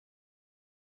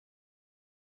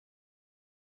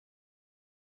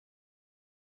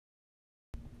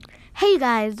Hey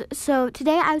guys, so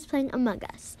today I was playing Among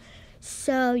Us.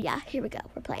 So yeah, here we go,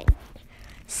 we're playing.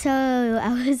 So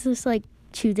I was just like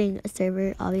choosing a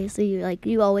server, obviously, like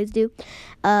you always do.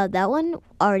 That one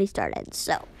already started,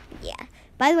 so yeah.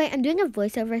 By the way, I'm doing a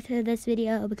voiceover to this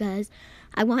video because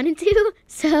I wanted to,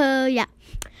 so yeah.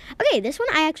 Okay, this one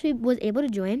I actually was able to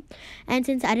join, and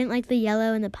since I didn't like the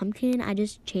yellow and the pumpkin, I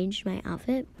just changed my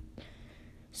outfit.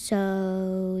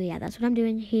 So yeah, that's what I'm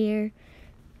doing here.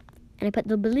 And I put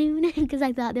the balloon because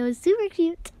I thought that was super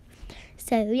cute.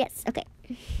 So, yes, okay.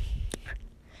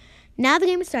 Now the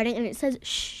game is starting, and it says,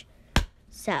 shh.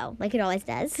 So, like it always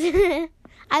does.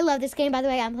 I love this game, by the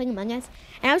way. I'm playing Among Us.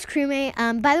 And I was crewmate.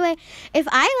 By the way, if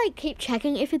I, keep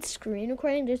checking if it's screen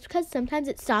recording, just because sometimes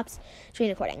it stops screen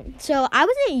recording. So, I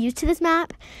wasn't used to this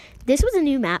map. This was a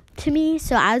new map to me,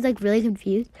 so I was, really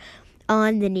confused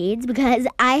on the needs because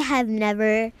I have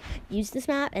never used this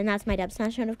map, and that's my Dub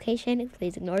Smash notification.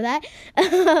 Please ignore that.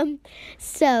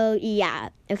 So yeah,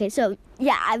 okay, so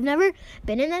yeah, I've never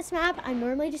been in this map. I'm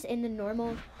normally just in the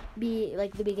normal the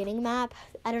beginning map.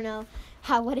 I don't know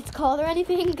what it's called or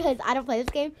anything because I don't play this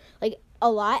game a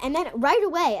lot. And then right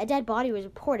away a dead body was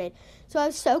reported, so I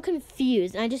was so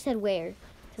confused, and I just said where,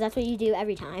 because that's what you do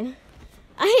every time.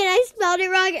 I spelled it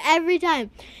wrong every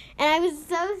time. And I was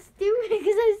so stupid because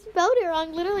I spelled it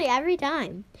wrong literally every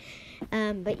time.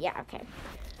 But yeah, okay.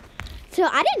 So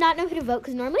I did not know who to vote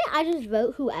because normally I just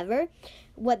vote whoever,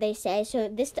 what they say. So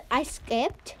this, I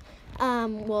skipped.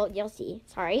 Well, you'll see.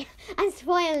 Sorry. I'm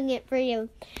spoiling it for you.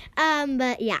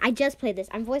 But yeah, I just played this.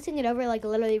 I'm voicing it over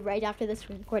literally right after this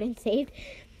recording saved.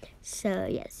 So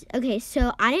yes. Okay,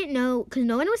 so I didn't know because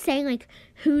no one was saying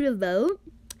who to vote.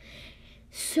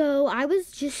 So I was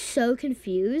just so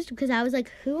confused because I was like,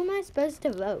 who am I supposed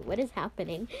to vote? What is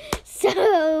happening?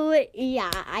 So,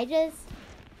 yeah, I just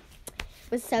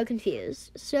was so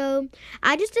confused. So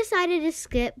I just decided to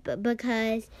skip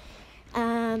because,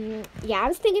 yeah, I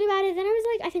was thinking about it. Then I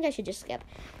was like, I think I should just skip.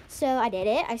 So I did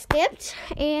it. I skipped.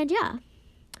 And, yeah.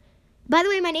 By the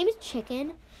way, my name is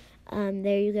Chicken.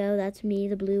 There you go. That's me,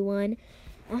 the blue one.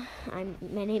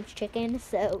 My name's Chicken.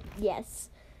 So, yes.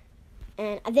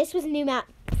 And this was a new map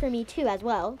for me, too, as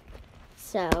well.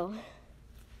 So,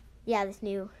 yeah, this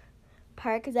new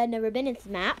part, because I'd never been in this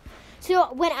map.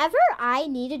 So, whenever I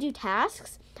need to do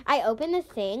tasks, I open the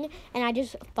thing, and I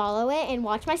just follow it and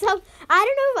watch myself. I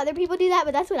don't know if other people do that,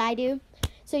 but that's what I do.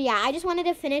 So, yeah, I just wanted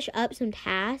to finish up some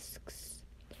tasks.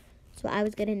 So, I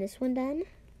was getting this one done.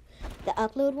 The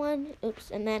upload one.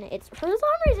 Oops, and then for some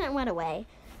reason, it went away.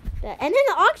 And then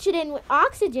the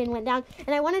oxygen went down,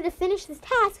 and I wanted to finish this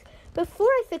task before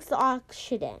I fixed the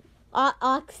oxygen.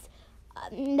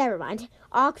 Never mind.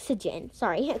 Oxygen.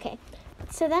 Sorry. Okay.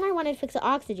 So then I wanted to fix the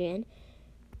oxygen.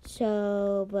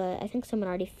 So, but I think someone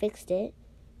already fixed it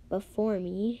before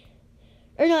me.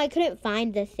 Or no, I couldn't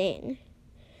find the thing.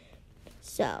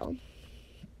 So,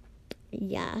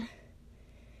 yeah.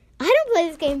 I don't play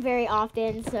this game very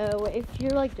often, so if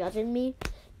you're judging me,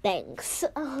 thanks.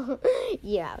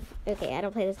 Yeah. Okay, I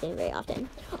don't play this game very often.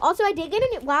 Also, I did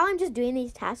get while I'm just doing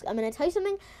these tasks, I'm going to tell you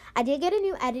something. I did get a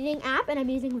new editing app, and I'm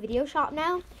using Video Shop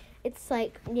now. It's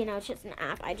it's just an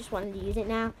app. I just wanted to use it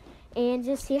now and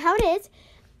just see how it is.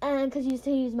 Because I used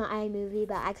to use my iMovie,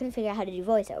 but I couldn't figure out how to do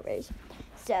voiceovers.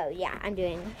 So, yeah, I'm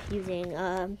using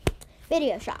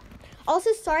Video Shop.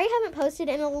 Also, sorry I haven't posted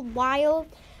in a while.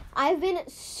 I've been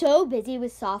so busy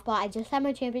with softball. I just had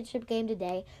my championship game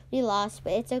today. We lost,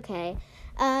 but it's okay.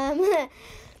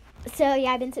 So,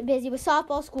 yeah, I've been so busy with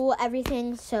softball, school,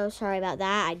 everything. So, sorry about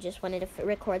that. I just wanted to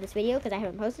record this video because I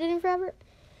haven't posted it in forever.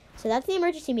 So, that's the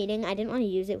emergency meeting. I didn't want to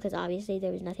use it because, obviously,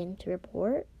 there was nothing to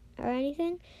report or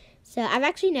anything. So, I've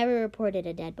actually never reported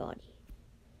a dead body.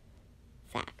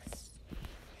 Facts.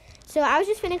 So, I was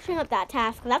just finishing up that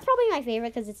task. That's probably my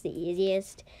favorite because it's the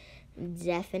easiest.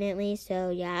 Definitely.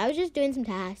 So yeah, I was just doing some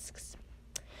tasks.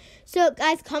 So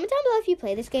guys, comment down below if you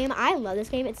play this game. I love this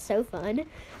game. It's so fun.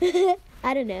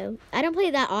 I don't know. I don't play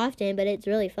it that often, but it's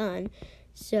really fun.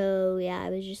 So yeah, I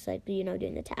was just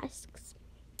doing the tasks.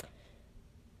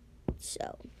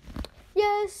 So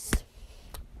yes.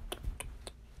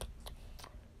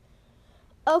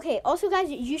 Okay, also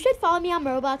guys, you should follow me on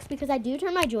Roblox because I do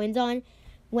turn my joins on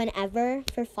whenever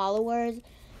for followers.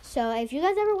 So, if you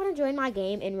guys ever want to join my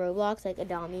game in Roblox, like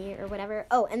Adami or whatever.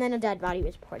 Oh, and then a dead body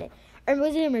was reported. Or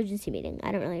was it an emergency meeting?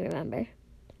 I don't really remember.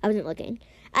 I wasn't looking.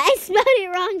 I spelled it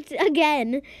wrong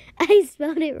again.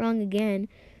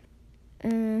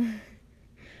 And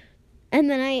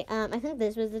then I think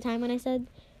this was the time when I said,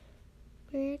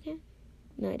 where again?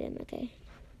 No, I didn't. Okay.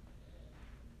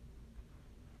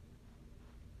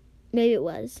 Maybe it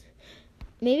was.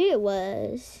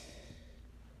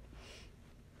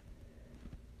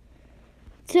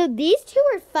 So these two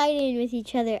were fighting with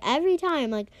each other every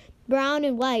time, like brown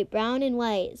and white, brown and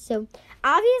white. So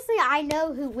obviously I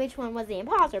know which one was the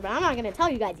imposter, but I'm not going to tell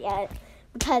you guys yet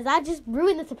because that just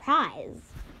ruined the surprise.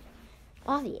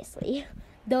 Obviously.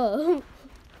 Duh.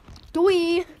 That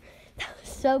was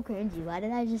so cringy. Why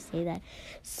did I just say that?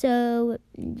 So,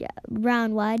 yeah.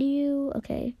 Brown, why do you...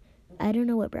 Okay. I don't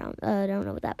know what I don't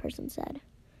know what that person said.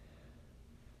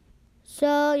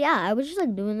 So, yeah. I was just,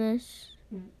 like, doing this.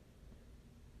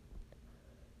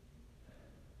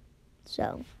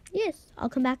 So, yes. I'll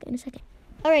come back in a second.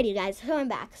 Alrighty, guys. So, I'm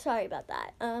back. Sorry about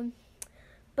that.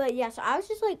 But, yeah. So, I was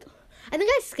just, like... I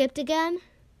think I skipped again.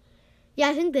 Yeah,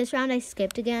 I think this round I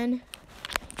skipped again.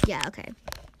 Yeah, okay.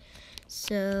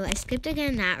 So, I skipped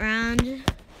again that round.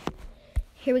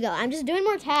 Here we go. I'm just doing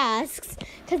more tasks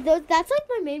because that's, like,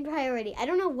 my main priority. I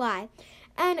don't know why.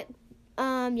 And,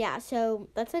 yeah, so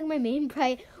that's, like, my main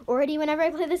priority whenever I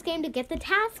play this game, to get the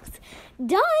tasks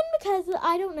done because,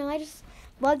 I don't know, I just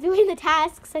love doing the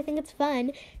tasks. I think it's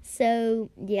fun. So,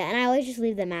 yeah, and I always just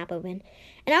leave the map open.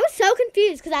 And I was so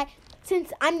confused because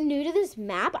since I'm new to this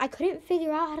map, I couldn't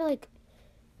figure out how to, like,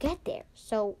 get there.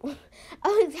 So I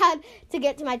always had to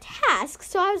get to my task.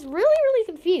 So I was really, really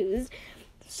confused.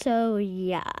 So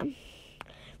yeah.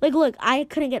 Like, look, I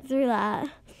couldn't get through that.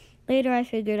 Later I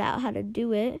figured out how to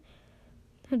do it.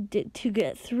 To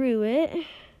get through it.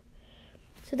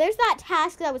 So there's that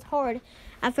task that was hard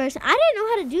at first. I didn't know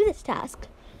how to do this task.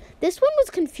 This one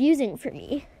was confusing for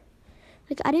me.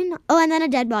 Like, I didn't know. Oh, and then a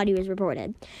dead body was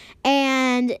reported.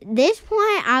 And this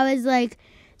point I was like,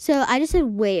 so I just said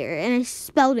where, and I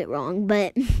spelled it wrong,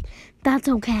 but that's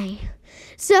okay.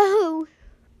 So,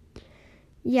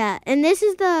 yeah, and this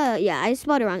is I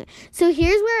spelled it wrong. So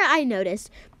here's where I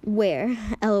noticed where,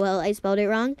 LOL, I spelled it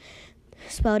wrong. I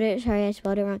spelled it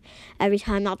wrong every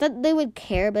time. Not that they would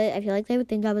care, but I feel like they would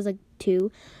think I was like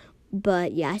 2.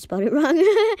 But yeah, I spelled it wrong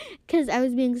because I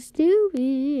was being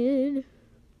stupid.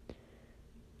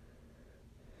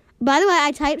 By the way,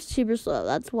 I typed super slow.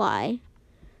 That's why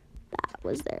that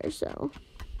was there. So,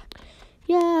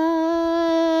 yes.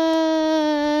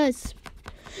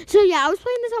 So, yeah, I was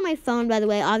playing this on my phone, by the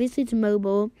way. Obviously, it's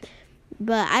mobile.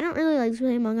 But I don't really like to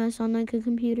play Among Us on, like, a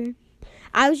computer.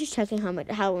 I was just checking how much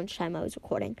time I was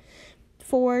recording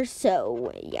for.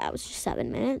 So, yeah, it was just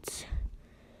 7 minutes.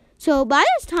 So, by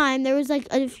this time, there was, like,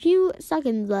 a few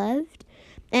seconds left.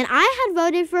 And I had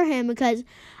voted for him because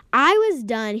I was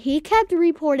done. He kept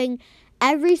reporting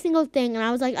every single thing. And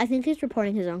I was like, I think he's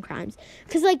reporting his own crimes.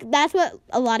 Because, like, that's what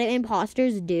a lot of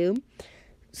imposters do,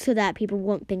 so that people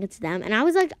won't think it's them. And I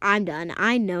was like, I'm done.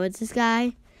 I know it's this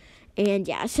guy. And,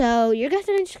 yeah, so you guys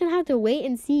are just going to have to wait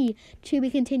and see to be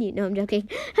continued. No, I'm joking.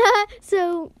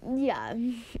 So, yeah.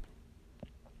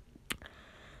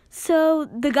 So,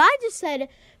 the guy just said,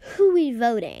 who we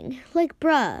voting? Like,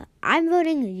 bruh, I'm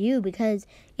voting you because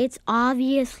it's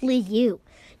obviously you.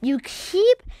 You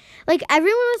keep, like,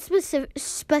 everyone was specific.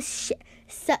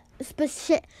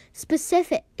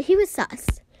 He was sus.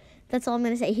 That's all I'm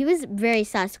going to say. He was very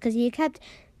sus because he kept,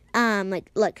 like,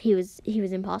 look, he was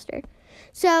imposter.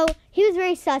 So, he was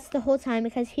very sus the whole time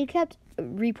because he kept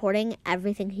reporting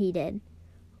everything he did.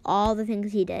 All the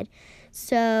things he did.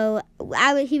 So,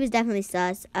 he was definitely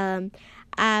sus.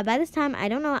 By this time, I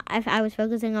don't know if I was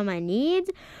focusing on my needs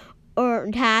or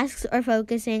tasks or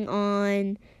focusing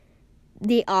on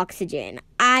the oxygen.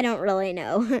 I don't really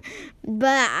know.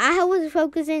 But I was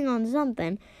focusing on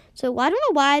something. So, I don't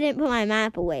know why I didn't put my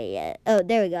map away yet. Oh,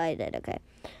 there we go. I did. Okay.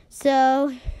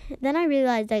 So, then I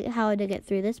realized how to get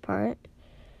through this part.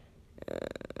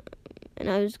 And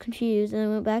I was confused. And I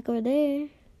went back over there.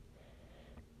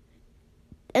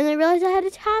 And I realized I had a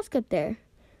task up there.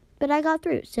 But I got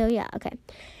through. So, yeah. Okay.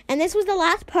 And this was the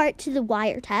last part to the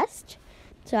wire test.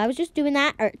 So, I was just doing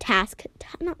that. Or task.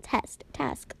 Not test.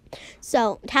 Task.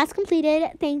 So, task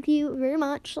completed. Thank you very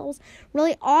much. That was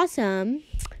really awesome.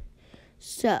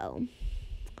 So,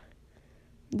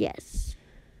 yes.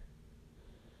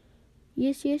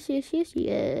 Yes.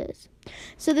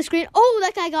 So, the screen. Oh,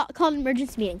 that guy got called an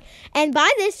emergency meeting. And by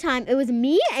this time, it was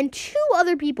me and 2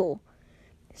 other people.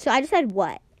 So, I just said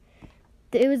what?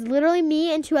 It was literally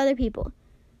me and 2 other people.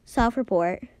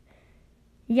 Self-report.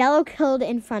 Yellow killed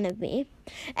in front of me.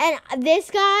 And this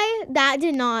guy, that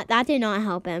did not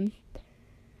help him.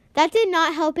 That did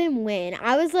not help him win.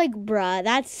 I was like, bruh,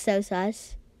 that's so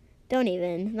sus. Don't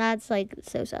even. That's like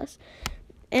so sus.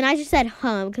 And I just said,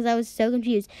 because I was so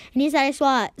confused. And he said, I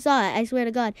saw it. I swear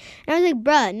to God. And I was like,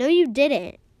 bruh, no, you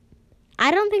didn't.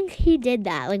 I don't think he did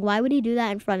that. Like, why would he do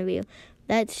that in front of you?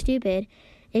 That's stupid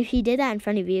if he did that in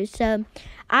front of you. So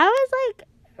I was like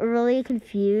really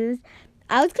confused.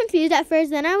 I was confused at first.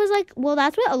 Then I was like, well,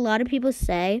 that's what a lot of people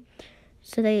say,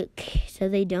 so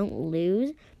they don't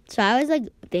lose. So I was like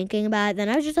thinking about it. Then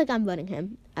I was just like, I'm voting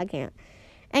him. I can't.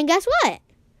 And guess what?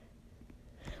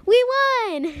 We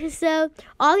won. So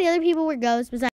all the other people were ghosts besides